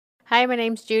Hi, my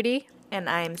name's Judy, And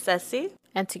I'm Ceci.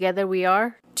 and together we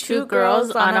are Two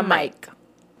girls on a mic.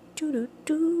 Do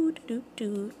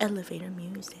elevator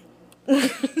music.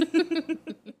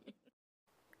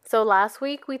 So last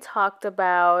week we talked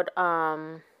about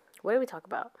what did we talk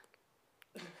about?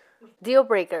 Deal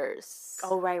breakers.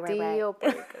 Oh, right. Deal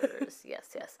breakers.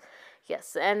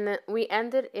 Yes. And we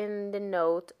ended in the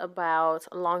note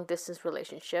about long distance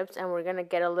relationships, and we're gonna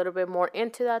get a little bit more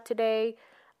into that today.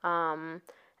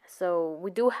 So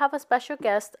we do have a special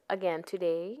guest again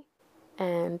today,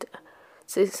 and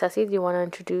so Ceci, do you want to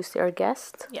introduce our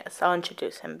guest? Yes, I'll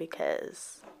introduce him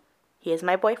because he is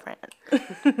my boyfriend.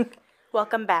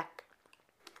 Welcome back.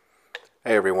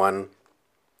 Hey everyone,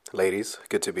 ladies,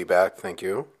 good to be back. Thank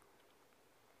you.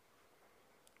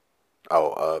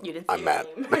 You didn't say I'm your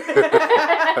Matt. name.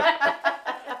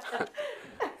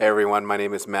 Hey everyone, my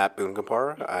name is Matt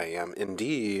Boonkampar. I am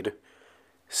indeed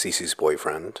Cece's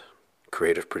boyfriend,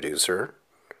 creative producer,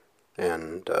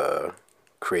 and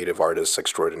creative artist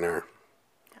extraordinaire.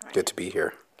 Right. Good to be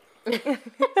here.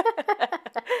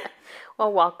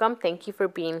 Well, welcome. Thank you for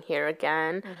being here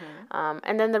again. Mm-hmm.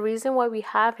 And then the reason why we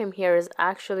have him here is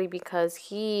actually because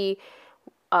he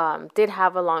did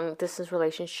have a long distance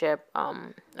relationship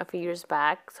a few years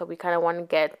back. So we kind of want to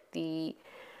get the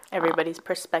everybody's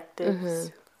perspectives.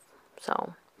 Mm-hmm.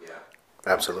 So yeah,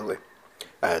 absolutely.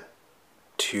 I had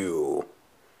two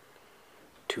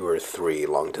or three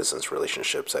long distance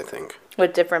relationships, I think.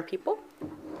 With different people?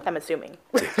 I'm assuming.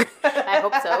 I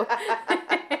hope so.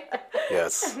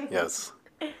 Yes.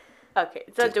 Okay,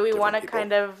 so do we want to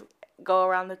kind of go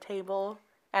around the table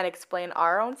and explain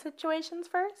our own situations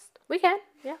first? We can,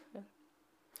 yeah.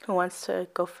 Who wants to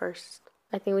go first?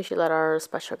 I think we should let our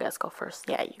special guest go first.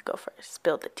 Yeah, you go first.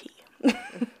 Spill the tea.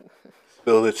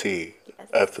 Spill the tea. Yes.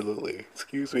 Absolutely.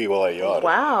 Excuse me while I yawn.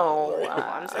 Wow.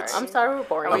 I'm sorry we're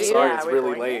boring you. I'm sorry, it's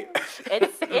really late.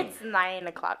 It's 9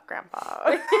 o'clock,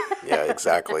 Grandpa. Yeah,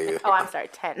 exactly. Oh, I'm sorry,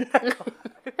 10.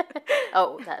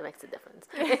 Oh, that makes a difference.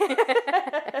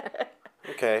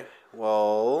 Okay,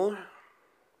 well,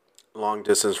 long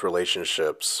distance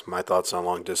relationships. My thoughts on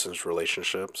long distance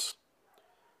relationships.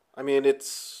 I mean,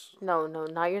 it's... No,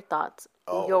 not your thoughts.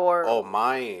 My long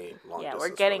yeah, distance we're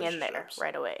getting in there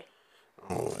right away.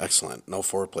 Oh, excellent. No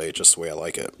foreplay, just the way I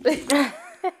like it.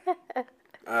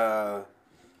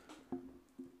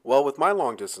 Well, with my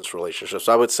long distance relationships,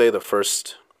 I would say the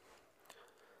first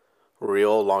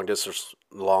real long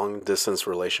distance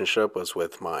relationship was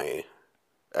with my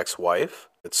ex-wife.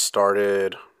 It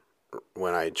started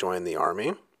when I joined the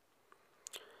Army.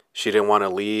 She didn't want to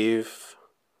leave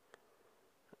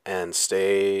and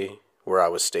stay where I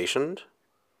was stationed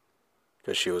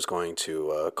because she was going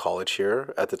to college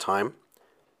here at the time.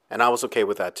 And I was okay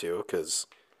with that too, because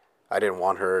I didn't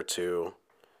want her to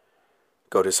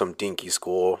go to some dinky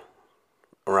school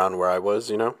around where I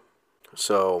was, you know?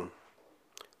 So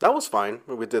that was fine.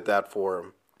 We did that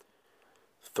for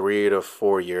 3 to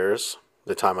 4 years,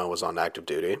 the time I was on active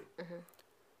duty. Mm-hmm.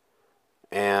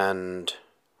 And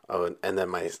then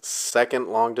my second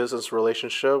long distance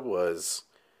relationship was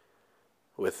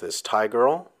with this Thai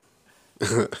girl.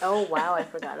 Oh, wow, I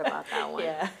forgot about that one.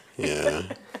 Yeah,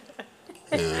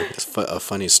 it's a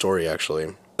funny story,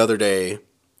 actually. The other day,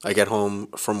 I get home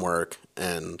from work,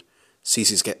 and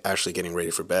Cece's actually getting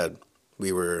ready for bed.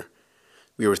 We were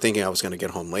thinking I was going to get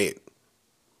home late,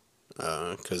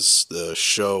 because the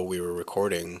show we were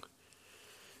recording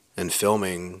and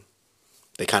filming,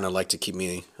 they kind of like to keep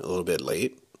me a little bit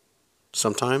late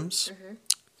sometimes,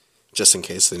 just in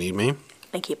case they need me.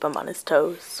 And keep him on his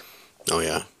toes. Oh,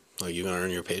 yeah. Like, you're going to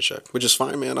earn your paycheck, which is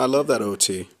fine, man. I love that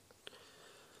OT.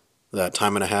 That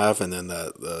time and a half and then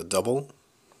the double.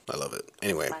 I love it.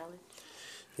 Anyway. Mileage.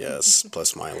 Yes,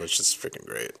 plus mileage is freaking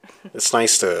great. It's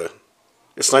nice to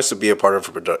be a part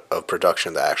of a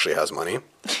production that actually has money.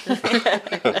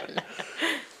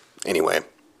 Anyway.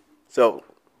 So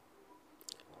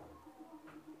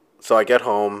I get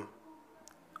home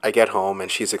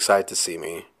and she's excited to see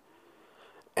me.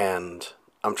 And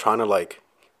I'm trying to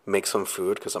make some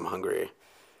food because I'm hungry.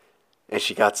 And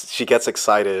she gets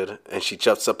excited and she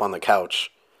jumps up on the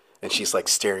couch and she's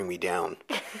staring me down.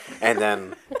 And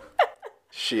then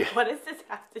she... What does this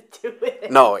have to do with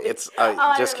it? No, it's...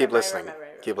 just keep listening.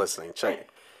 Keep listening. Check.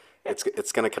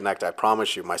 It's going to connect. I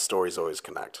promise you, my stories always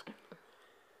connect.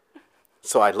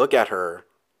 So I look at her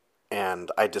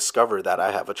and I discover that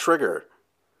I have a trigger.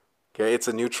 Okay, it's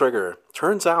a new trigger.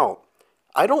 Turns out,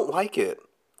 I don't like it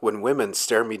when women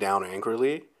stare me down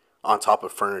angrily on top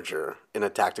of furniture in a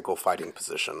tactical fighting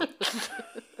position.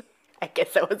 I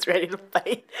guess I was ready to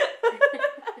fight.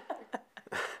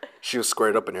 She was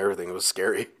squared up and everything. It was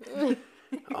scary.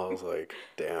 I was like,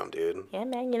 damn, dude. Yeah,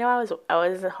 man. You know, I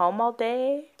was at home all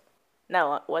day.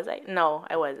 No, was I? No,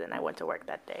 I wasn't. I went to work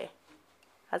that day.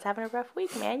 I was having a rough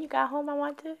week, man. You got home, I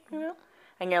want to,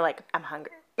 And you're like, I'm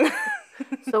hungry.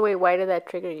 So wait, why did that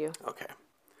trigger you? Okay.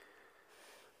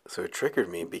 So it triggered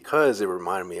me because it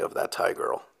reminded me of that Thai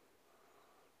girl.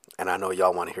 And I know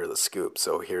y'all want to hear the scoop,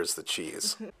 so here's the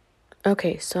cheese.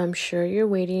 Okay, so I'm sure you're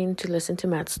waiting to listen to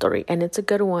Matt's story, and it's a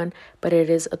good one, but it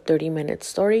is a 30-minute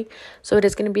story. So it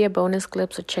is going to be a bonus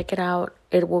clip, so check it out.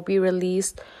 It will be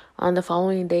released on the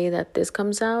following day that this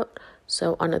comes out,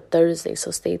 so on a Thursday. So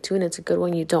stay tuned. It's a good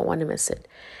one. You don't want to miss it.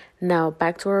 Now,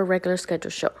 back to our regular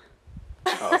schedule show.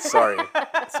 Oh, sorry.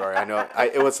 Sorry, I know.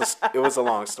 It was a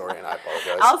long story, and I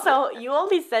apologize. Also, you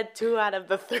only said 2 out of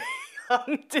the 3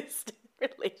 long distance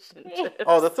relationships.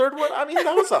 Oh, the third one? I mean,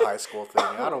 that was a high school thing.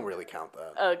 I don't really count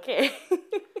that. Okay.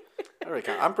 I really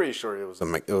count. I'm pretty sure it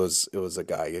was a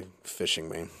guy fishing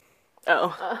me.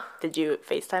 Oh. Did you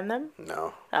FaceTime them?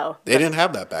 No. Oh. They didn't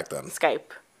have that back then. Skype.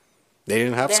 They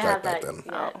didn't have They didn't Skype have back that- then.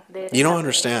 yeah, Oh. they didn't You don't have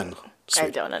understand. I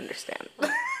Sweet. don't understand.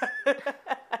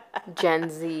 Gen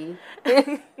Z. We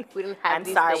didn't have I'm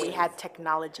these sorry, things. we had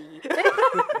technology.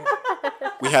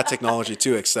 We had technology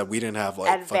too, except we didn't have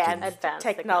like fucking. Advanced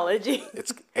technology.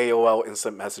 It's AOL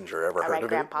Instant Messenger. Ever All heard right, of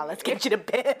Grandpa, let's get you to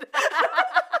bed.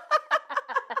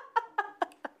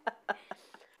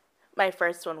 My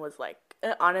first one was like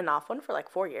on and off one for like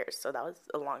 4 years, so that was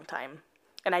a long time.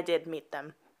 And I did meet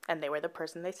them, and they were the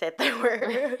person they said they were.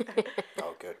 it?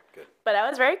 Oh, good. But I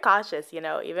was very cautious,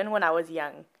 even when I was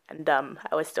young and dumb.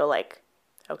 I was still like,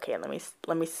 okay, let me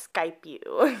Skype you,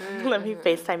 let me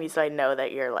FaceTime you, so I know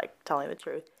that you're like telling the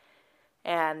truth.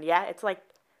 And yeah, it's like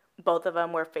both of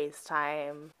them were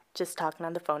FaceTime, just talking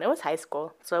on the phone. It was high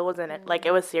school, so it wasn't like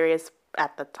it was serious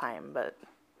at the time, but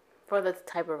For the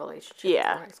type of relationship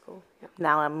Yeah. in high school. Yeah.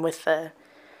 now I'm with the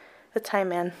Thai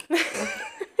man,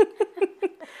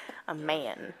 a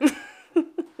man.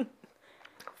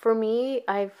 For me,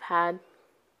 I've had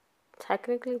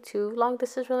technically 2 long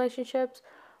distance relationships.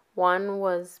 One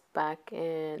was back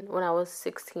when I was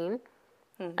 16.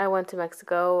 I went to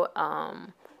Mexico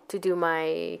to do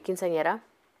my quinceañera,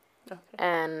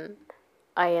 and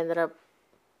I ended up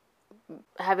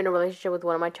having a relationship with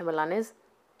one of my chambelanes.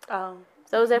 Oh,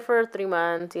 So I was there for 3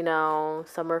 months,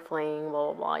 summer fling,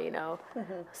 blah, blah, blah,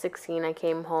 16, I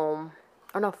came home.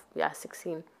 Oh, no, yeah,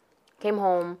 16. Came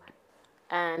home,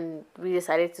 and we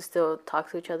decided to still talk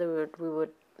to each other. We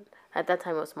would at that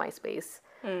time, it was MySpace.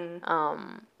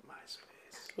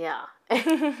 MySpace. Yeah.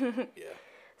 Yeah.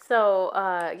 So,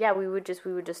 we would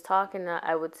just talk, and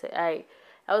I would say,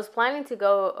 I was planning to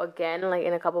go again, like,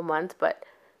 in a couple months, but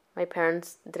my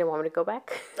parents didn't want me to go back.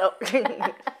 oh.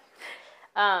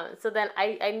 So then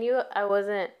I knew I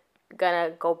wasn't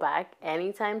gonna go back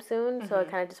anytime soon, so I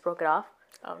kind of just broke it off.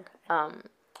 Okay.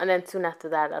 And then soon after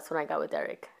that, that's when I got with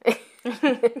Derek.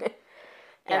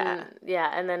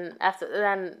 And then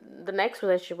the next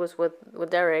relationship was with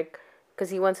Derek, because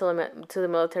he went to the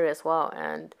military as well,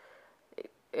 and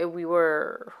we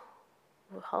were,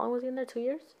 how long was he in there? 2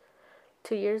 years.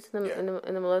 2 years in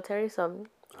the military. So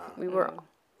we were.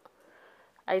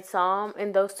 I saw him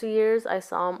in those 2 years. I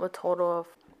saw him a total of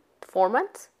 4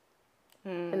 months.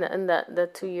 In the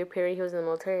 2 year period he was in the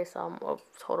military, I saw him a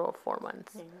total of 4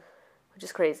 months, which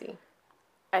is crazy.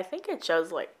 I think it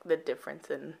shows like the difference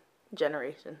in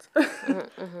generations.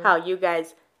 How you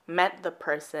guys met the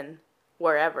person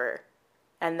wherever,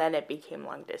 and then it became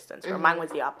long distance. Or mine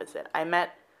was the opposite. I met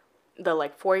the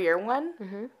 4-year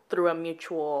one through a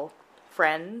mutual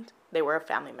friend. They were a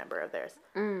family member of theirs.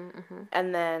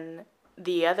 And then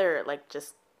the other,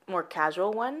 just more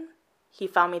casual one, he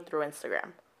found me through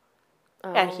Instagram.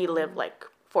 And he lived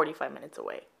 45 minutes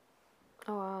away.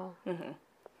 Oh wow.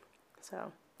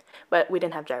 So, but we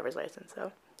didn't have driver's license,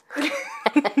 so.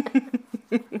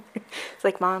 It's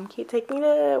like, Mom, can you take me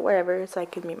to wherever so I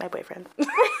could meet my boyfriend?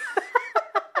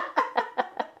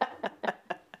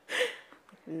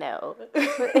 No.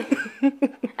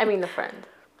 I mean the friend.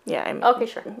 Yeah, I'm Okay,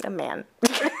 sure. a man.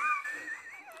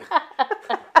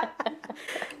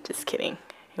 Just kidding.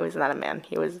 He was not a man.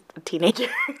 He was a teenager.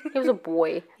 He was a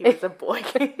boy. He was a boy.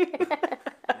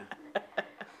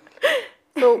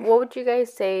 So what would you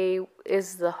guys say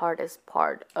is the hardest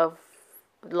part of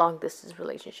long distance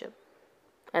relationship,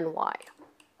 and why?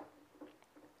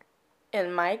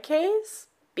 In my case,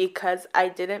 because I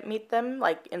didn't meet them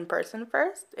in person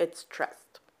first, it's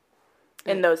trust.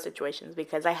 In those situations,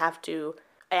 because I have to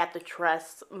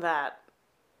trust that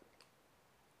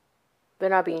They're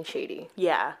not being shady.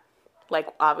 yeah,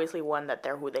 obviously one, that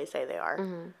they're who they say they are.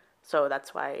 So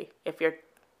that's why if you're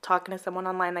talking to someone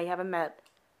online that you haven't met,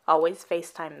 always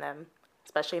FaceTime them,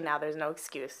 Especially now, there's no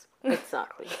excuse.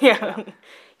 Exactly. Yeah.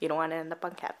 You don't want to end up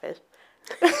on Catfish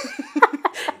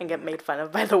and get made fun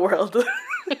of by the world.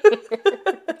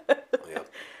 Yep.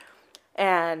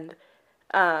 And,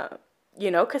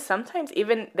 because sometimes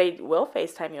even they will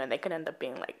FaceTime you and they can end up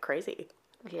being like crazy.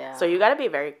 Yeah. So you got to be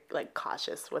very like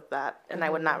cautious with that. And I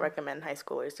would not recommend high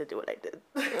schoolers to do what I did.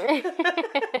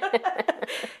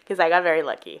 Because I got very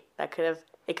lucky. It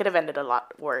could have ended a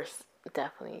lot worse.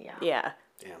 Definitely, yeah. Yeah.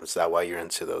 Damn, is that why you're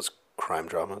into those crime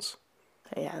dramas?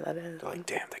 Yeah, that is. They're like,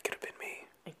 damn, that could have been me.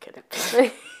 It could have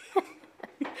been.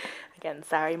 Again,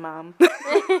 sorry, Mom.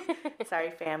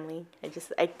 Sorry, family.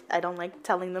 I don't like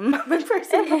telling them my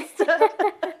personal stuff.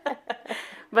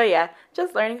 But yeah,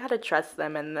 just learning how to trust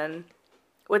them, and then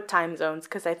with time zones,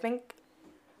 because I think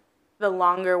the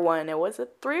longer one, it was a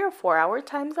 3 or 4 hour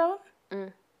time zone.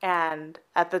 And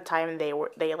at the time they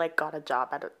like got a job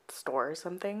at a store or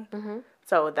something.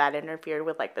 So that interfered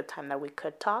with like the time that we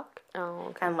could talk. Oh,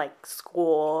 okay. And like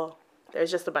school, there's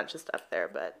just a bunch of stuff there,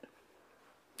 but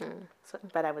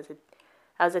but I was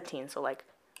a teen, so like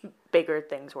bigger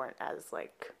things weren't as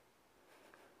like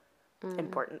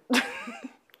important.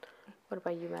 What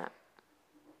about you, Matt?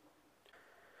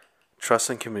 Trust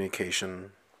and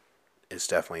communication is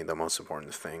definitely the most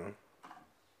important thing.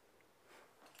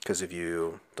 Because if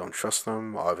you don't trust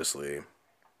them, obviously,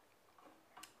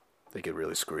 they could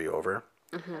really screw you over.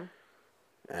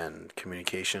 And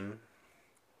communication,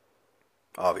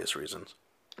 obvious reasons.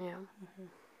 Yeah.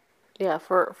 Yeah,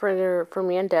 for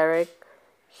me and Derek,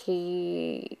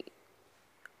 he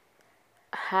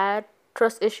had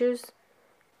trust issues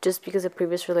just because of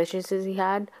previous relationships he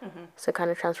had. So it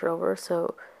kind of transferred over.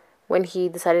 So when he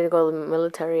decided to go to the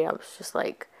military, I was just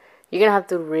like, you're going to have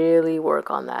to really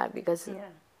work on that because,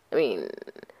 I mean,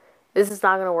 this is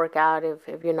not going to work out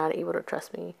if you're not able to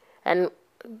trust me. And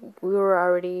we were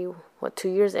already, 2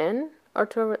 years in our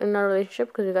relationship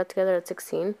because we got together at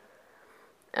 16.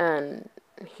 And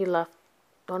he left,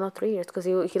 3 years because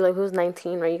he was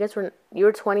 19, right? You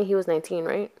were 20, he was 19,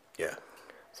 right? Yeah.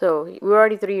 So we were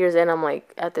already 3 years in. I'm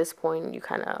like, at this point, you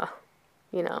kind of,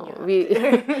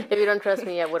 if you don't trust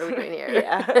me yet, what are we doing here?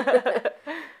 Yeah.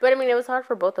 But I mean, it was hard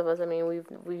for both of us. I mean,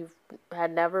 we've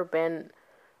had never been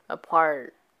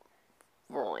apart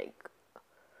for like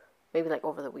maybe like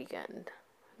over the weekend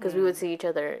because we would see each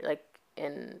other like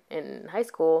in high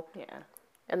school. Yeah.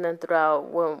 And then throughout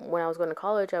when I was going to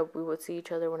college, we would see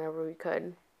each other whenever we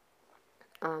could.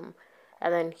 And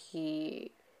then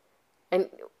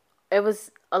it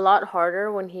was a lot harder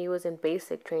when he was in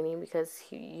basic training because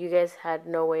you guys had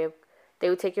no way of. They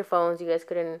would take your phones. You guys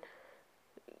couldn't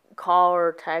call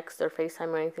or text or FaceTime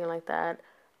or anything like that.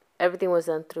 Everything was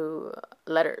done through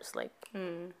letters, like,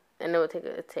 and it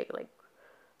would take like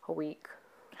a week.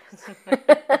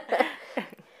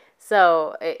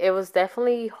 So it was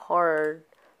definitely hard.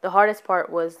 The hardest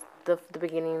part was the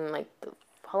beginning, like,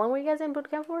 how long were you guys in boot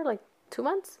camp for? Like 2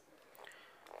 months?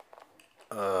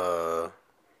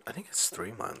 I think it's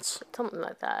 3 months. Something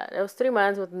like that. It was 3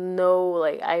 months with no,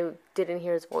 like, I didn't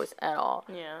hear his voice at all.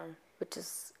 Yeah. Which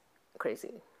is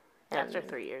crazy. After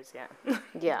 3 years, yeah.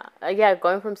 Yeah,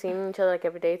 going from seeing each other like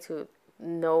every day to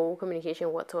no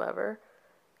communication whatsoever.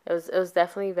 It was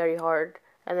definitely very hard.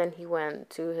 And then he went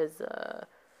to his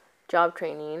job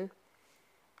training.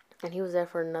 And he was there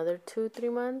for another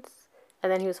 2-3 months.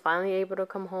 And then he was finally able to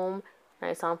come home. And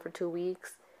I saw him for 2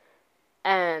 weeks.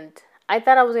 And I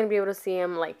thought I was going to be able to see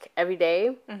him, like, every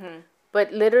day.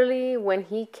 But literally, when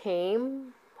he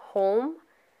came home,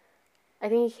 I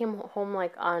think he came home,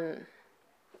 like, on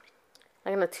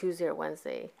a Tuesday or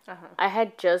Wednesday. I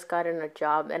had just gotten a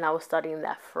job, and I was studying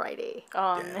that Friday.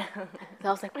 Oh, Yeah. no. So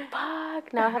I was like,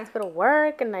 fuck, now I have to go to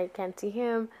work, and I can't see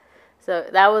him. So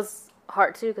that was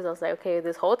hard, too, because I was like, okay,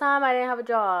 this whole time I didn't have a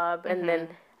job, and then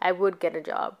I would get a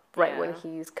job right when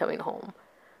he's coming home.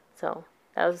 So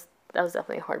that was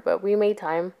definitely hard, but we made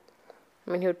time.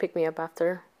 I mean, he would pick me up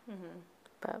after.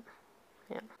 But,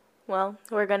 yeah. Well,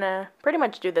 we're going to pretty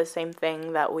much do the same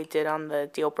thing that we did on the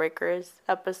Deal Breakers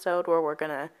episode, where we're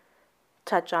going to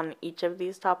touch on each of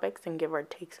these topics and give our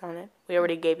takes on it. We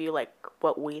already gave you, like,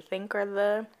 what we think are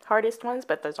the hardest ones,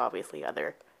 but there's obviously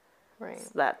other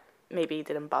that maybe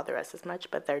didn't bother us as much,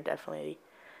 but they're definitely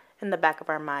in the back of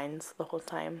our minds the whole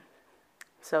time.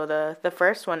 So the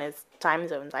first one is time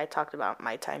zones. I talked about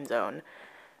my time zone.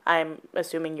 I'm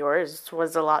assuming yours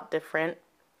was a lot different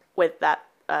with that,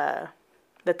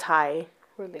 the Thai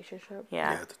relationship.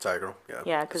 Yeah. Yeah, the Thai girl. Yeah.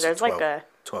 Yeah, because It's there's like a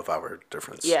 12-hour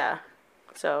difference. Yeah.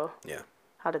 So. Yeah.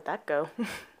 How did that go?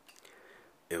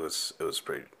 It was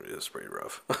pretty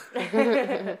rough.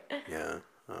 Yeah.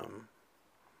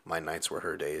 My nights were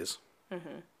her days.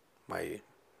 My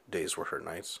days were her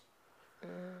nights.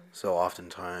 So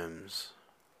oftentimes,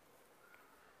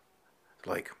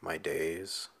 like my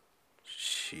days,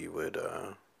 she would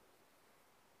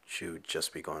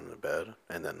just be going to bed,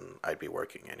 and then I'd be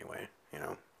working anyway, you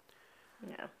know.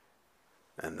 Yeah.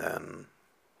 And then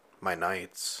my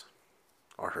nights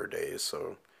are her days,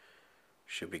 so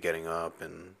she'd be getting up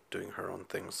and doing her own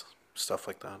things, stuff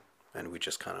like that, and we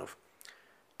just kind of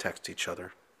text each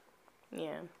other.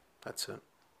 Yeah. That's it.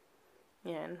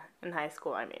 Yeah, in high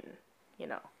school, I mean, you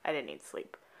know, I didn't need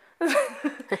sleep. So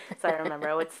I remember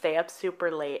I would stay up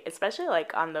super late, especially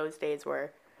like on those days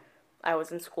where I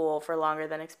was in school for longer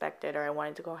than expected, or I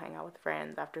wanted to go hang out with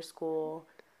friends after school.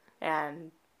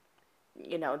 And,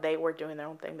 you know, they were doing their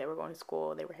own thing. They were going to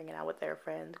school, they were hanging out with their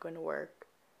friends, going to work.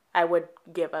 I would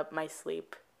give up my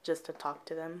sleep just to talk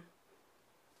to them.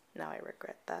 Now I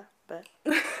regret that, but.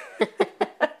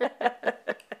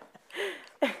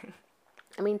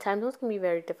 I mean, time zones can be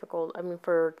very difficult. I mean,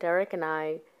 for Derek and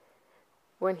I,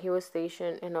 when he was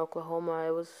stationed in Oklahoma,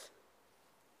 it was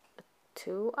a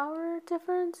 2-hour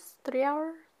difference, 3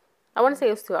 hours. I want to say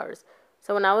it was 2 hours.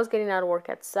 So when I was getting out of work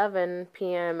at 7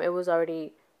 p.m., it was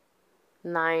already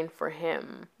 9 for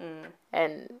him.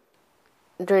 And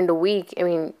during the week, I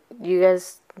mean, you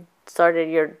guys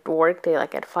started your work day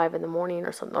like at 5 in the morning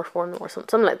or something, or 4 or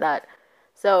something like that.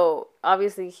 So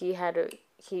obviously he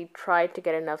tried to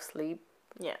get enough sleep.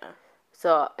 Yeah.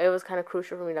 So it was kind of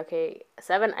crucial for me. Okay,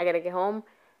 7, I gotta get home,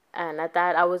 and at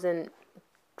that I wasn't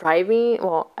driving.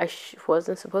 Well, I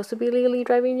wasn't supposed to be legally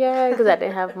driving yet because I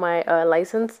didn't have my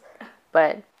license.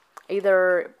 But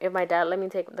either if my dad let me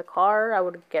take the car, I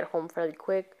would get home fairly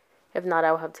quick. If not,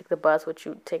 I would have to take the bus, which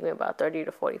would take me about 30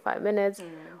 to 45 minutes.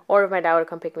 Or if my dad would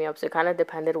come pick me up. So it kind of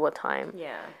depended what time.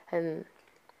 Yeah. And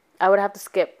I would have to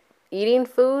skip eating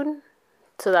food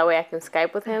so that way I can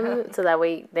Skype with him. So that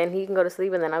way then he can go to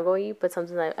sleep and then I'll go eat. But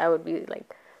sometimes I would be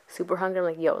like super hungry. I'm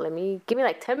like, yo, give me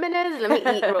like 10 minutes. Let me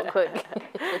eat real quick.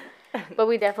 But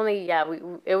we definitely,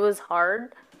 it was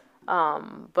hard.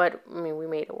 But I mean, we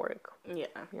made it work. Yeah.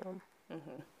 You know?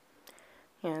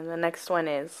 Yeah, the next one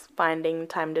is finding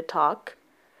time to talk.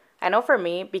 I know for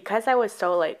me, because I was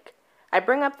so like, I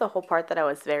bring up the whole part that I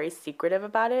was very secretive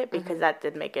about it because that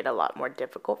did make it a lot more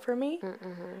difficult for me.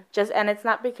 And it's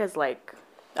not because like,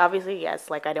 obviously,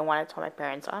 yes, like I didn't want to tell my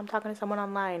parents, oh, I'm talking to someone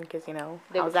online because, you know,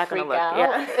 how's that going to look?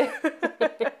 Yeah.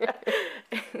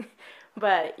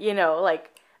 But, you know,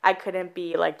 like I couldn't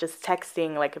be like just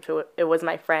texting like if it was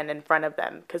my friend in front of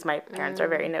them because my parents are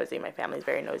very nosy. My family's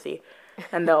very nosy.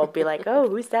 And they'll be like, oh,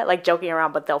 who's that? Like joking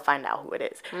around, but they'll find out who it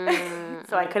is.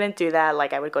 So I couldn't do that.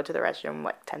 Like I would go to the restroom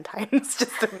like 10 times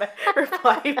just to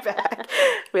reply back.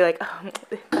 Be like, oh,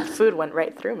 that food went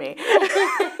right through me.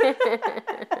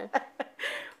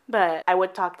 But I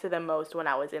would talk to them most when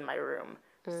I was in my room,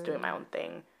 just doing my own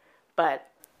thing. But,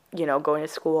 you know, going to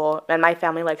school, and my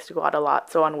family likes to go out a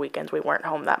lot. So on weekends, we weren't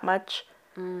home that much.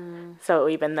 So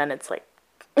even then, it's like,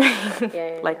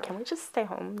 can we just stay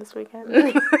home this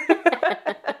weekend?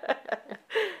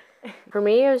 For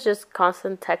me, it was just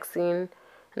constant texting.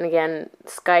 And again,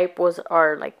 Skype was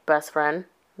our like best friend.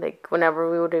 Like whenever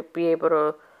we would be able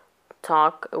to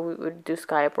talk, we would do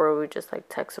Skype or we would just like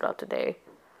text throughout the day.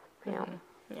 Yeah.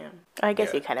 Yeah. I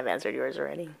guess you kind of answered yours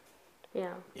already.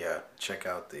 Yeah. Yeah, check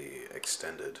out the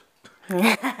extended.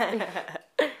 Check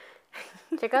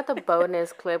out the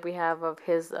bonus clip we have of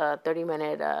his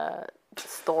 30-minute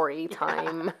story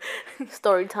time.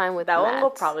 Story time with that Matt. one will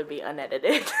probably be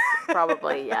unedited.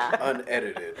 Probably, yeah.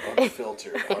 Unedited,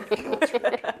 unfiltered,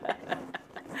 unkiltered.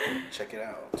 Check it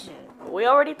out. We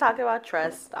already talked about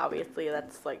trust. Obviously,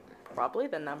 that's like probably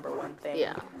the number one thing.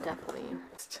 Yeah, definitely.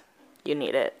 You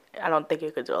need it. I don't think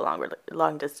you could do a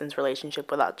long distance relationship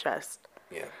without trust.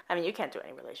 Yeah. I mean, you can't do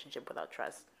any relationship without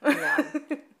trust. Yeah.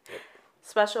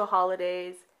 Special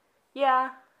holidays.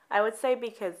 Yeah, I would say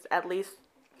because at least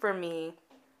for me,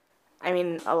 I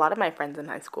mean, a lot of my friends in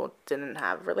high school didn't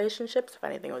have relationships. If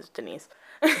anything, it was Denise.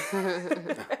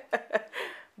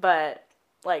 But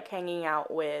like hanging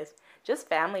out with just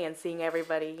family and seeing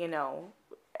everybody, you know,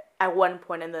 at one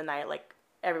point in the night, like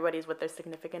everybody's with their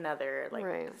significant other, like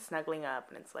snuggling up,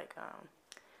 and it's like,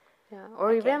 yeah,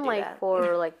 or even like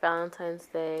for like Valentine's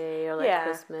Day or like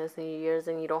Christmas, New Year's,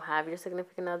 and you don't have your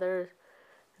significant other,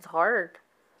 it's hard.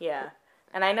 Yeah,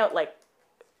 and I know like,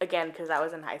 again, because I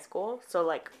was in high school, so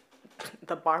like,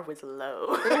 the bar was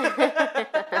low.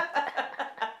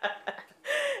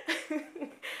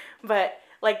 But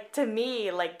like to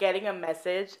me, like getting a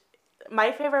message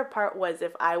my favorite part was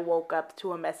if I woke up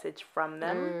to a message from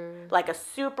them, like a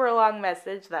super long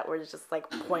message that was just like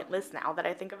pointless now that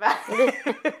I think about it.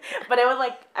 But it was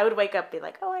like, I would wake up and be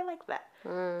like, oh, I like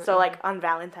that. So like on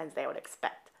Valentine's Day, I would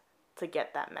expect to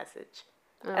get that message.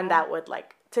 And that would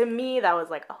like, to me, that was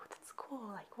like, oh, that's cool.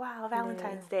 Like, wow,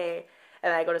 Valentine's Day.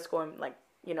 And I go to school and like,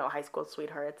 you know, high school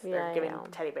sweethearts, they're giving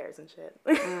teddy bears and shit.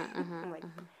 I'm like,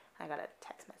 I got a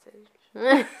text message.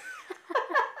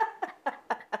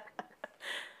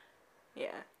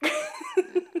 Yeah.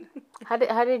 How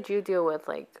did you deal with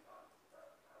like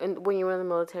when you were in the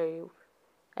military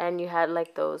and you had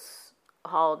like those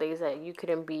holidays that you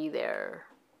couldn't be there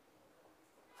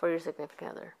for your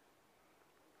significant other?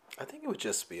 I think it would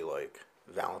just be like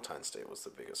Valentine's Day was the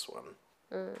biggest one.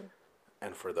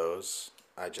 And for those,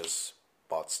 I just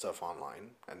bought stuff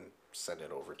online and sent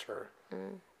it over to her.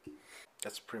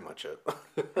 That's pretty much it.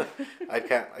 I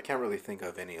can't really think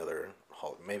of any other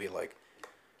holiday. Maybe like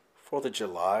 4th of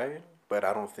July, but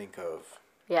I don't think of.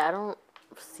 Yeah, I don't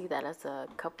see that as a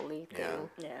couple-y thing.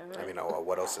 Yeah. I mean,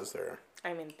 what else is there?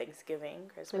 I mean, Thanksgiving,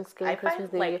 Christmas. Thanksgiving, I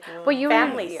Christmas, find, New like, Year. But you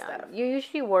family stuff. You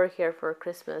usually work here for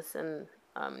Christmas and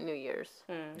New Year's.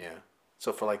 Yeah.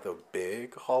 So for like the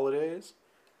big holidays,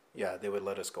 yeah, they would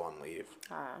let us go on leave.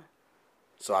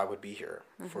 So I would be here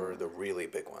for the really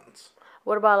big ones.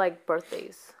 What about like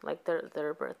birthdays, like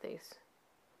their birthdays?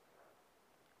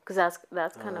 Because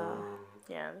that's kind of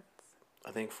Yeah.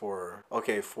 I think so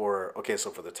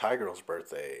for the Thai girl's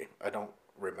birthday, I don't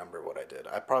remember what I did.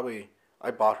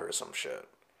 I bought her some shit.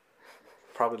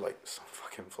 Probably like some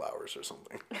fucking flowers or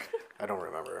something. I don't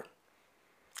remember.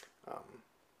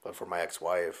 But for my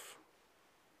ex-wife,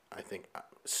 I think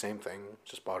same thing.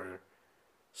 Just bought her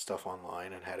stuff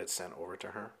online and had it sent over to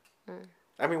her.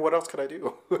 I mean, what else could I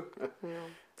do?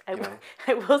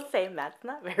 I will say Matt's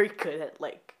not very good at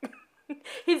like.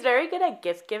 He's very good at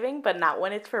gift giving, but not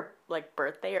when it's for like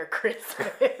birthday or Christmas.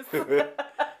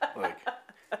 Like,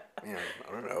 man,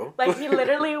 I don't know. Like he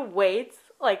literally waits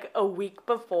like a week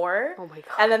before. Oh my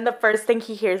God. And then the first thing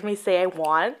he hears me say I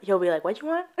want, he'll be like, "What you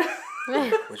want?"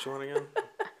 What you want again?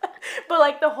 But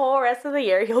like the whole rest of the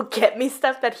year, he'll get me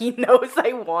stuff that he knows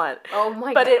I want. Oh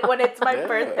my God. But when it's my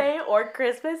birthday or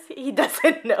Christmas, he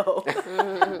doesn't know.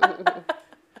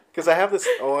 Because I have this.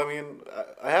 Oh, I mean,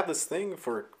 I have this thing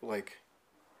for like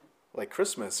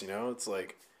Christmas. You know, it's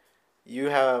like you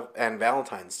have and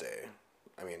Valentine's Day.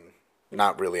 I mean,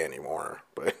 not really anymore,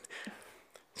 but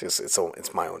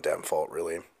it's my own damn fault,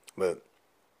 really. But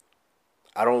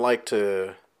I don't like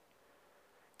to.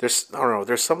 I don't know.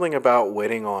 There's something about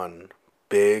waiting on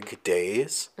big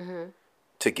days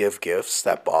to give gifts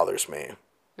that bothers me.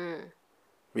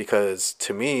 Because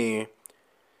to me,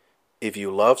 if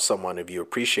you love someone, if you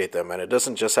appreciate them, and it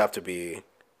doesn't just have to be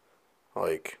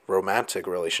like romantic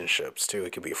relationships too.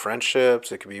 It could be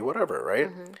friendships. It could be whatever,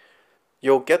 right?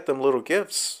 You'll get them little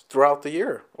gifts throughout the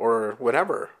year or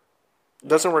whenever. It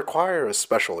doesn't require a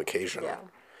special occasion. Yeah.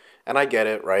 And I get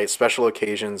it, right? Special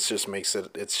occasions just makes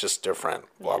it's just different,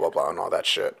 blah, blah, blah, and all that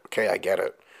shit. Okay, I get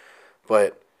it.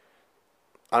 But,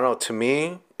 I don't know, to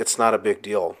me, it's not a big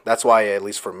deal. That's why, at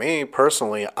least for me,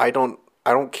 personally, I don't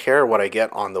care what I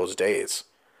get on those days.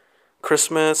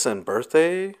 Christmas and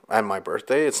my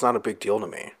birthday, it's not a big deal to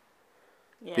me.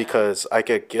 Yeah. Because I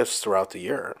get gifts throughout the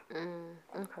year.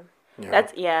 Okay.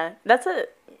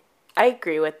 I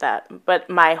agree with that. But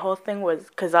my whole thing was,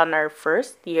 because on our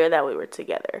first year that we were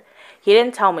together, he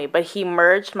didn't tell me, but he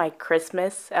merged my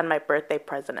Christmas and my birthday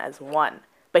present as one.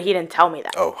 But he didn't tell me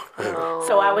that. Oh.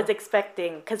 So I was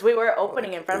expecting, because we were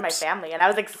opening in front of my family, and I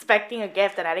was expecting a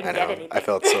gift, and I didn't get anything. I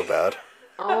felt so bad.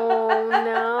 Oh,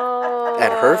 no.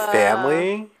 And her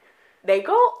family... They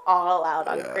go all out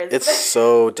on Christmas. It's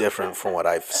so different from what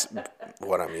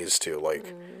I'm used to.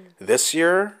 Like this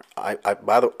year,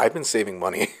 I've been saving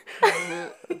money.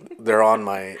 They're on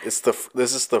my. This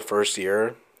is the first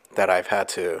year that I've had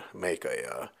to make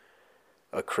a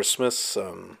Christmas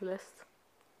list.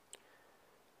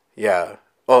 Yeah.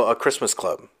 Oh, a Christmas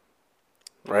club,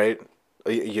 right?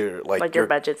 You're like your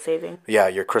budget saving. Yeah,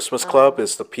 your Christmas club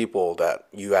is the people that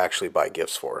you actually buy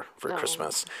gifts for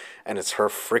Christmas, and it's her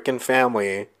freaking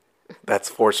family that's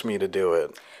forced me to do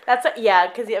it.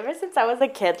 Because ever since I was a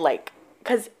kid, like,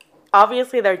 because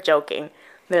obviously they're joking.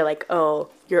 They're like, "Oh,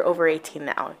 you're over 18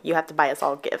 now. You have to buy us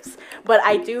all gifts." But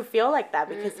I do feel like that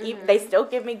because they still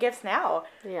give me gifts now.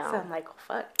 Yeah. So I'm like, oh,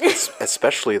 fuck.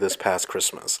 Especially this past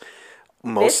Christmas,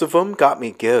 most of them got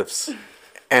me gifts.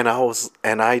 And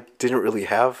I didn't really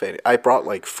have any. I brought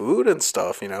like food and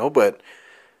stuff, but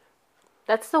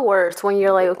That's the worst when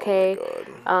you're like, Oh my okay, God.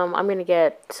 I'm gonna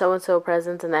get so and so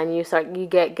presents, and then you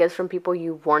get gifts from people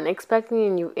you weren't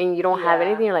expecting, and you don't have Yeah.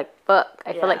 anything. You're like, fuck,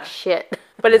 I feel like Yeah. shit.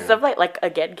 But it's stuff like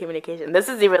again, communication. This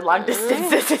is even long distance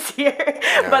this year.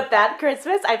 But that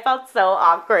Christmas, I felt so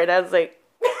awkward. I was like,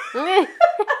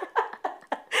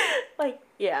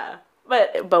 yeah.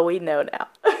 But we know now.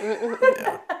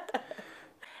 Yeah.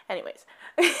 Anyways,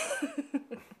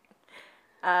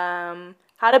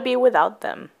 how to be without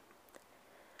them.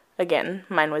 Again,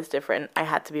 mine was different. I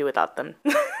had to be without them.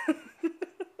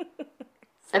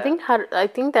 I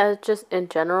think that's just in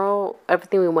general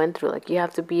everything we went through. Like you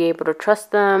have to be able to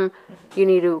trust them. You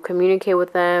need to communicate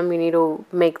with them. You need to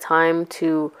make time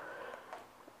to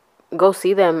go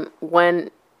see them when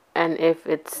and if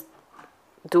it's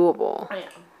doable.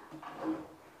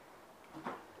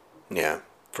 Yeah.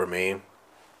 For me,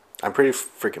 I'm pretty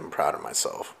freaking proud of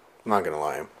myself. I'm not gonna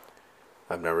lie.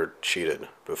 I've never cheated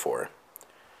before.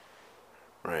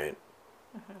 Right.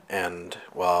 And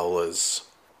while I was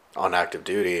on active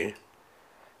duty,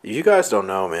 you guys don't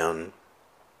know, man.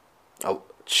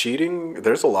 Cheating,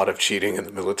 there's a lot of cheating in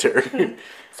the military.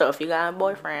 So if you got a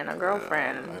boyfriend or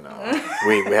girlfriend, I know.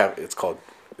 We have it's called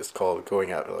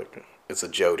going out, like it's a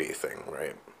Jody thing,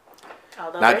 right?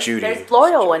 although Not there's, Judy. there's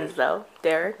loyal It's ones Jody. though.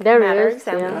 Derek, There Matter is,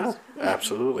 examples. Yeah,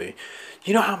 absolutely.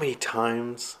 You know how many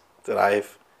times that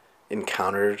I've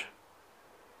encountered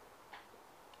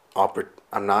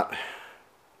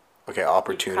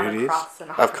opportunities. across an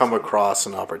I've come across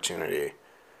an opportunity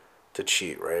to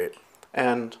cheat, right?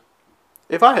 And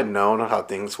if I had known how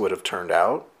things would have turned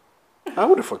out, I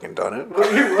would have fucking done it.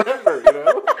 Whatever, you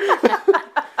know?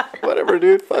 Whatever,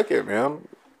 dude. Fuck it, man.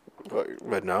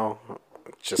 But no,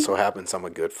 it just so happens I'm a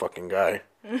good fucking guy,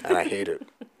 and I hate it.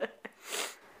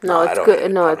 No, I it's don't good. hate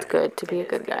it. No, I it's don't hate good to be a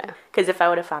good guy. Because if I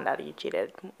would have found out you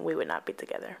cheated, we would not be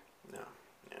together. No,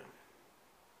 yeah.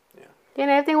 Yeah,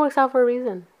 and everything works out for a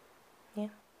reason. Yeah.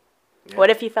 Yeah. What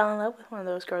if you fell in love with one of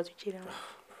those girls you cheated on?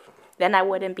 Then I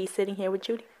wouldn't be sitting here with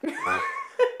Judy.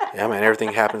 Yeah, man,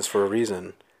 everything happens for a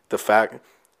reason. The fact,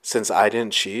 since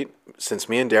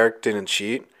me and Derek didn't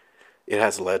cheat, it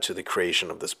has led to the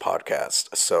creation of this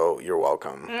podcast. So you're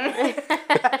welcome.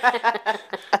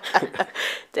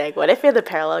 Dang, what if in the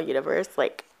parallel universe,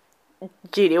 like,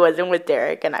 Judy wasn't with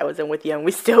Derek and I wasn't with you and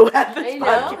we still had this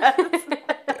podcast?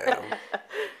 Damn.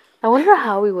 I wonder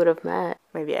how we would have met.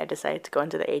 Maybe I decided to go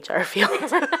into the HR field.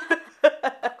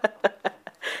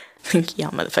 Think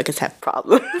y'all motherfuckers have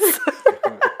problems.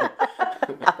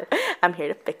 I'm here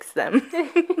to fix them.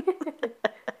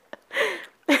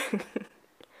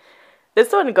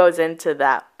 This one goes into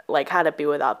that, like how to be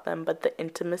without them, but the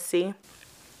intimacy,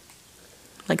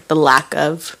 like the lack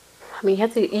of. I mean,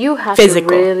 you have Physical.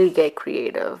 to really get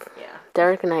creative. Yeah.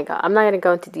 Derek and I'm not gonna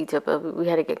go into detail, but we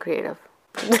had to get creative.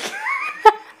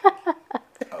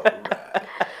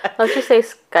 Let's just say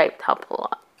Skype helped a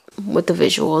lot with the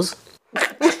visuals.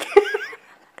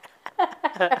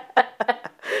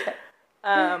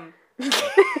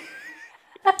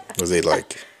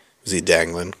 Was he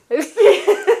dangling in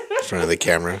front of the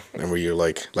camera? And were you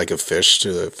like a fish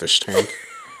to the fish tank,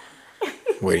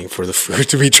 waiting for the food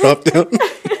to be dropped down?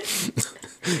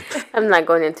 I'm not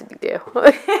going into detail.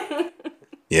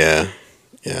 Yeah.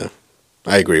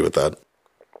 I agree with that.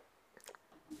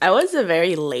 I was a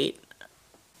very late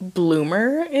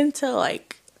bloomer into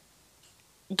like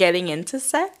getting into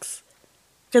sex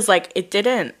because like it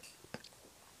didn't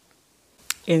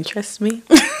interest me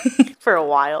for a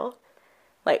while,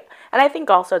 like, and I think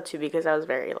also too because I was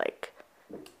very like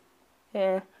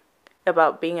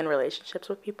about being in relationships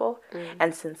with people,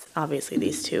 and since obviously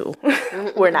these two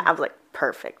were not, I was like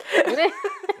perfect.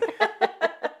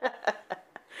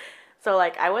 So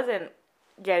like I wasn't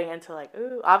getting into like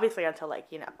ooh, obviously until like,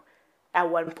 you know, at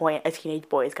one point a teenage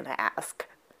boy is gonna ask,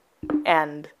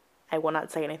 and I will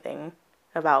not say anything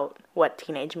about what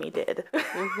teenage me did.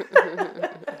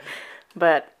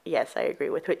 But yes, I agree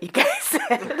with what you guys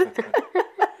said.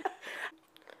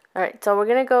 All right, so we're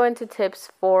gonna go into tips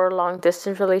for long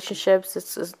distance relationships.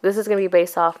 This is gonna be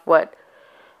based on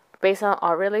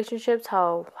our relationships,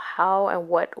 how and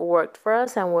what worked for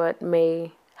us, and what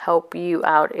may help you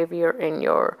out if you're in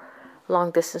your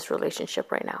long distance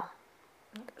relationship right now.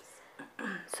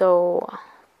 So,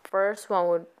 first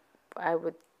one I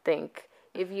would think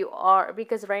if you are,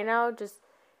 because right now just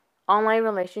online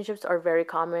relationships are very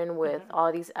common with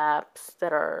all these apps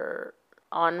that are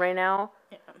on right now.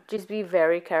 Yeah. Just be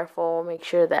very careful. Make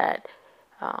sure that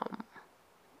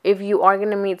if you are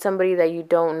going to meet somebody that you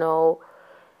don't know,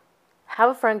 have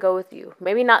a friend go with you.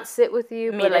 Maybe not sit with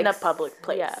you, Meet but like in a public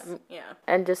place. Yeah, Yeah.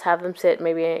 and just have them sit.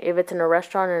 Maybe if it's in a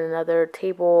restaurant, in another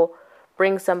table,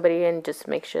 bring somebody and just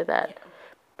make sure that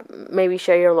maybe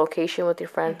share your location with your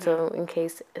friends so in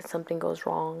case something goes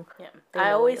wrong. Yeah.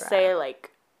 I always say, like,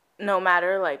 no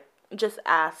matter, like, just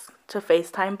ask to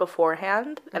FaceTime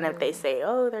beforehand. And if they say,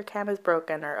 oh, their camera's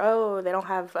broken or, oh, they don't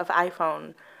have an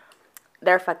iPhone,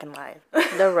 they're fucking lying.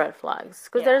 The red flags.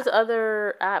 Because there's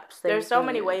other apps. There's so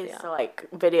many ways to, like,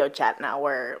 video chat now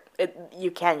where you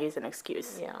can't use an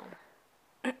excuse.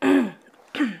 Yeah.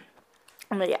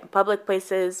 But yeah, public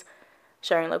places,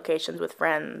 sharing locations with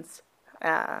friends.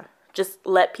 Just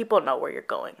let people know where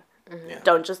you're going. Yeah.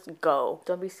 Don't just go.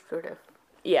 Don't be secretive.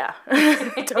 Yeah.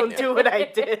 Don't do what I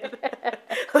did.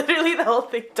 Literally the whole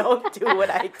thing, don't do what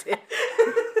I did.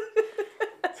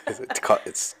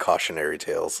 It's cautionary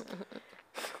tales.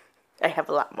 I have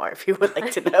a lot more if you would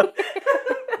like to know.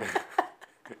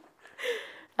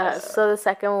 So the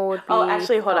second one would be... Oh,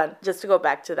 actually, hold on. Just to go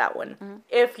back to that one.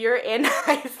 If you're in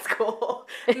high school,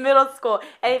 middle school,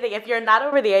 anything, if you're not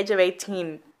over the age of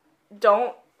 18,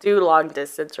 don't do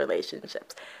long-distance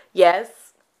relationships.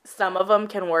 Yes, some of them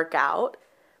can work out,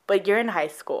 but you're in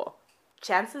high school.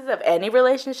 Chances of any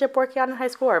relationship working out in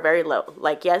high school are very low.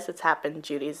 Like, yes, it's happened.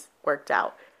 Judy's worked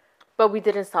out. But we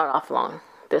didn't start off long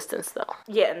distance, though.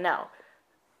 Yeah, no.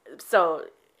 So...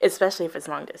 especially if it's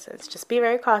long distance, just be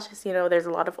very cautious. You know, there's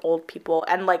a lot of old people,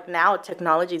 and like now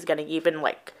technology is getting even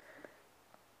like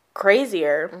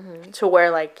crazier to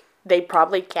where like they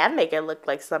probably can make it look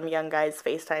like some young guys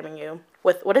FaceTiming you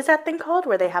with, what is that thing called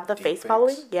where they have the face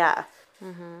following? Yeah.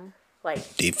 Like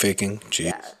Deep faking. Jeez.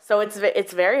 yeah. So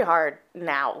it's very hard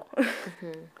now.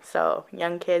 So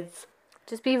young kids,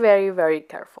 Just be very, very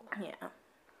careful. yeah.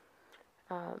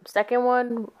 Second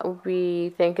one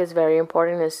we think is very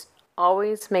important is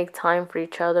always make time for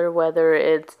each other, whether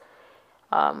it's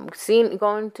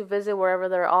going to visit wherever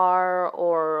there are,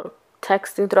 or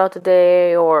texting throughout the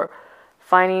day, or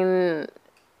finding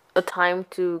a time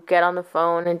to get on the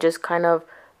phone and just kind of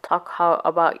talk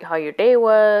about how your day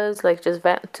was, like just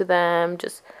vent to them,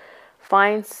 just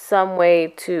find some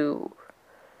way to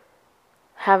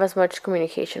have as much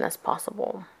communication as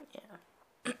possible.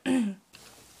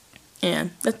 Yeah,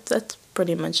 that's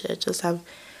pretty much it. Just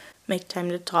make time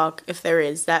to talk. If there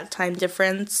is that time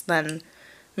difference, then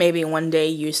maybe one day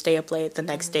you stay up late, the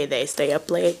next day they stay up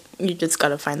late. You just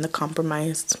gotta find the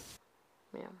compromise.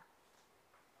 Yeah.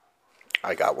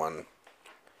 I got one.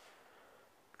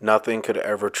 Nothing could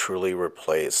ever truly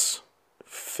replace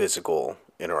physical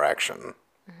interaction.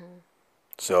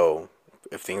 So,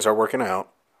 if things are working out,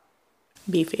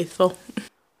 Be faithful.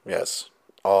 yes,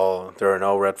 there are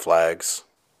no red flags.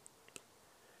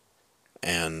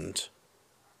 And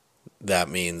that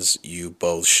means you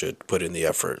both should put in the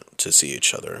effort to see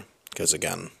each other. Because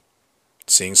again,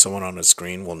 seeing someone on a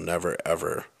screen will never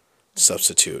ever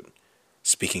substitute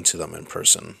speaking to them in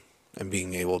person and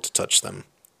being able to touch them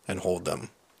and hold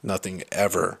them. Nothing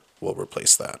ever will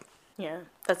replace that. Yeah,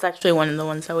 that's actually one of the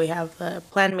ones that we have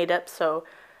planned meetups. So,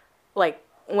 like,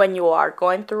 when you are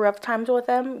going through rough times with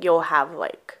them, you'll have,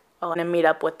 like, I want to meet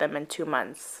up with them in 2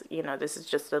 months. You know, this is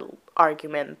just an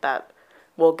argument that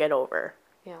we'll get over.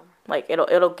 Yeah. Like,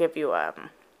 it'll give you,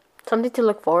 Something to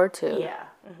look forward to. yeah.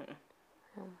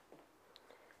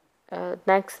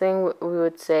 Next thing we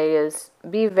would say is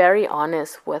be very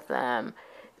honest with them.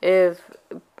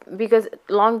 Because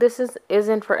long distance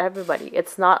isn't for everybody.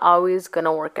 It's not always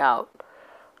gonna work out.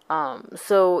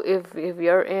 So if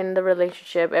you're in the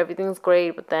relationship, everything's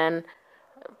great, but then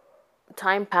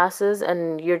time passes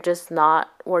and you're just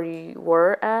not where you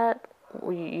were at,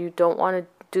 you don't want to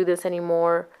do this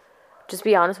anymore, just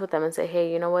be honest with them and say,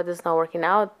 hey, you know what, this is not working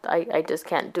out. I just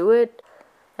can't do it.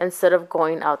 Instead of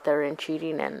going out there and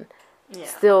cheating and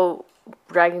still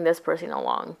dragging this person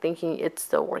along, thinking it's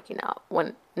still working out,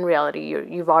 when in reality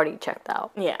you've already checked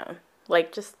out. Yeah.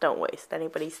 Like, just don't waste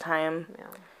anybody's time. Yeah.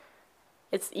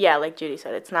 It's, yeah, like Judy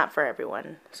said, it's not for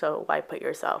everyone. So why put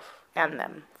yourself and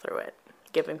them through it,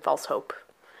 giving false hope?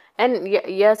 And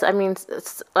yes, I mean,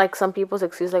 it's like some people's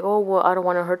excuse, like, oh, well, I don't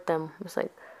want to hurt them. It's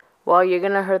like, well, you're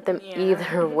going to hurt them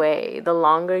either way. The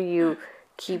longer you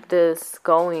keep this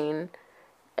going,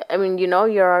 I mean, you know,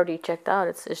 you're already checked out.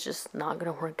 It's just not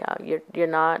going to work out. You're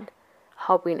not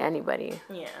helping anybody.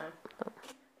 Yeah.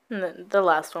 And the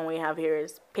last one we have here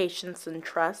is patience and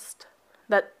trust.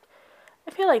 That,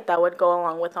 I feel like that would go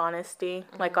along with honesty.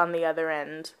 Like, on the other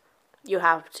end, you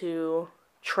have to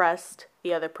trust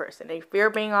the other person. If you're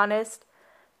being honest,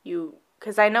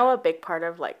 because I know a big part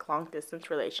of, like, long distance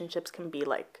relationships can be,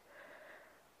 like,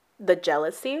 the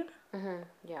jealousy.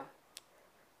 Yeah.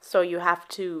 So you have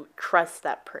to trust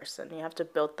that person. You have to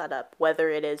build that up, whether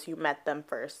it is you met them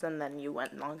first and then you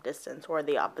went long distance or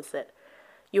the opposite.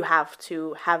 you have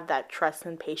to have that trust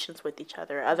and patience with each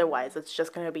other. Otherwise, it's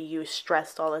just going to be you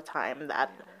stressed all the time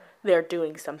that they're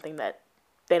doing something that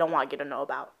they don't want you to know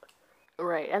about.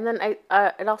 Right. And then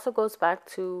it also goes back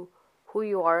to who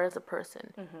you are as a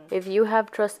person. If you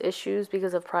have trust issues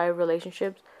because of prior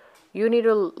relationships, you need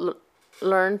to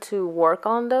learn to work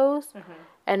on those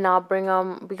and not bring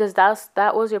them, because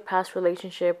that was your past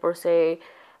relationship, or say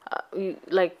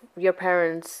like your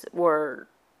parents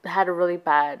had a really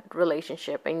bad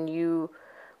relationship and you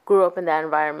grew up in that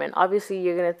environment. Obviously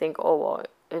you're gonna think, oh well,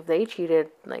 if they cheated,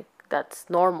 like, that's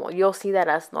normal. You'll see that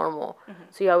as normal.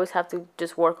 So you always have to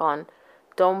just work on,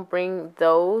 don't bring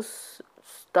those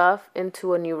stuff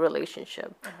into a new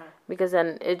relationship, because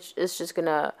then it's just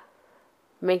gonna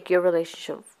make your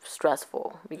relationship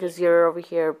stressful, because you're over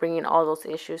here bringing all those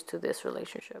issues to this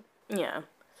relationship. Yeah.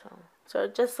 So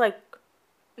just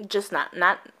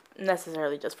not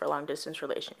necessarily just for long distance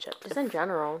relationships. Just in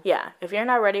general. Yeah. If you're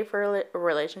not ready for a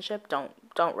relationship, don't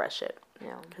rush it.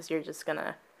 Yeah. Because you're just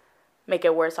gonna make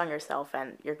it worse on yourself,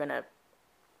 and you're gonna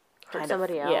hurt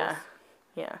somebody else. Yeah.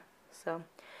 Yeah. So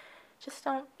just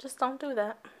don't do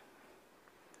that.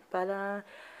 But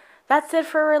that's it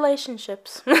for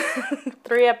relationships.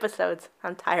 3 episodes.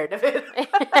 I'm tired of it.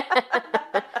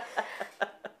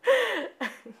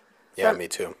 Yeah, me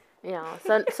too. Yeah.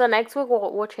 So next week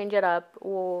we'll change it up.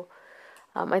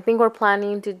 I think we're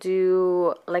planning to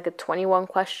do like a 21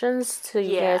 questions, so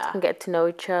you guys can get to know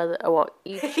each other,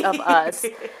 each of us,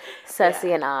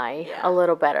 Ceci and I, a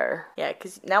little better. Yeah,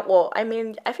 because I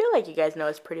feel like you guys know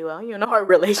us pretty well. You know our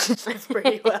relationships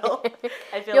pretty well.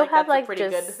 I feel You'll like have that's pretty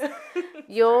good.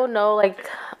 You'll know like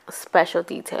special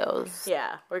details.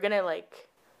 Yeah, we're gonna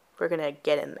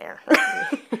get in there.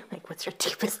 Like, what's your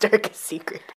deepest, darkest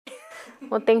secret?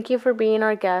 Well, thank you for being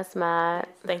our guest, Matt.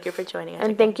 Thank you for joining us.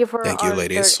 And thank you for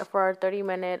ladies. For our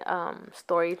 30-minute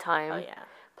story time. Oh yeah.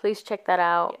 Please check that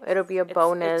out. Yes. It'll be a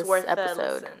bonus it's worth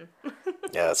episode.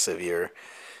 Yes, if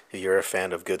you're a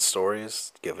fan of good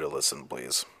stories, give it a listen,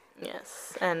 please.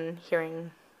 Yes, and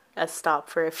hearing us stop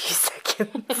for a few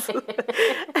seconds.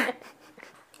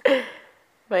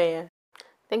 But yeah.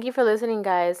 Thank you for listening,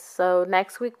 guys. So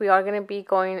next week we are going to be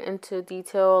going into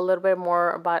detail a little bit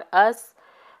more about us.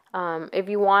 If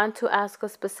you want to ask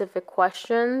us specific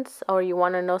questions, or you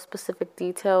want to know specific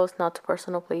details, not too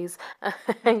personal, please,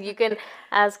 you can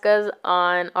ask us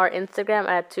on our Instagram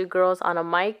at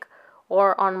 2girlsonamic,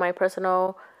 or on my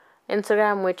personal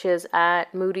Instagram, which is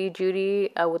at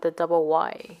moodyjudy with a double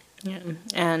Y. Yeah,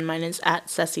 and mine is at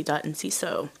ceci.nc.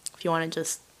 So if you want to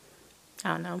just, I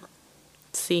don't know,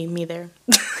 see me there.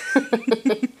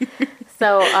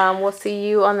 So we'll see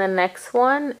you on the next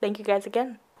one. Thank you guys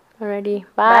again. Alrighty.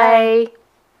 Bye.